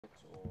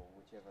or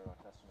whichever our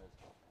customers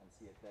and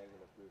see if they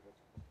will approve it.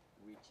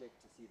 We check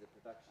to see the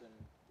production,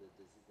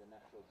 the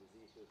natural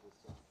disease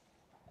resistance.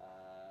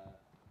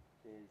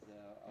 There's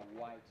a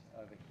white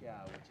over here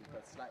which has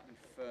got slightly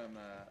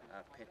firmer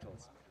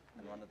petals,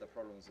 and one of the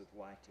problems with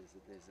white is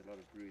that there's a lot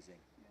of bruising,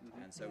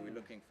 and so we're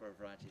looking for a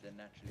variety that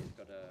naturally has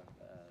got a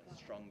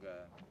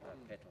stronger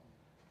petal.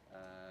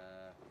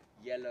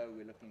 Yellow,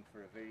 we're looking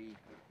for a very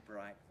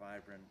bright,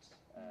 vibrant,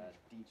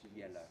 deep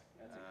yellow.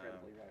 That's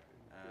incredibly rare.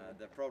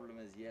 The problem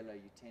is yellow,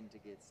 you tend to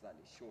get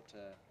slightly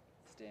shorter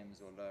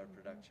stems or lower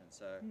production.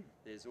 So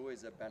there's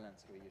always a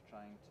balance where you're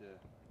trying to,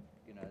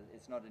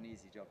 it's not an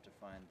easy job to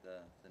find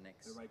the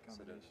next right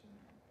sort of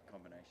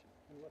combination.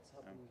 And what's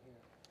happening here?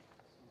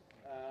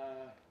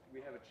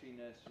 We have a tree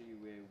nursery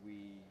where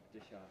we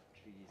dish out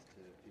trees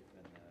to people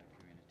in the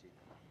community.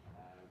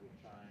 We're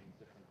trying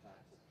different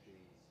types of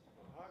trees.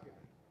 Mahogany.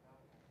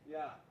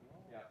 Yeah.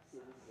 So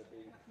this is a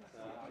big. So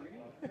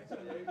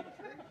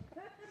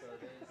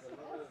there's a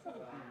lot of.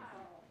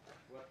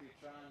 What we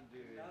try and do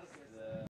is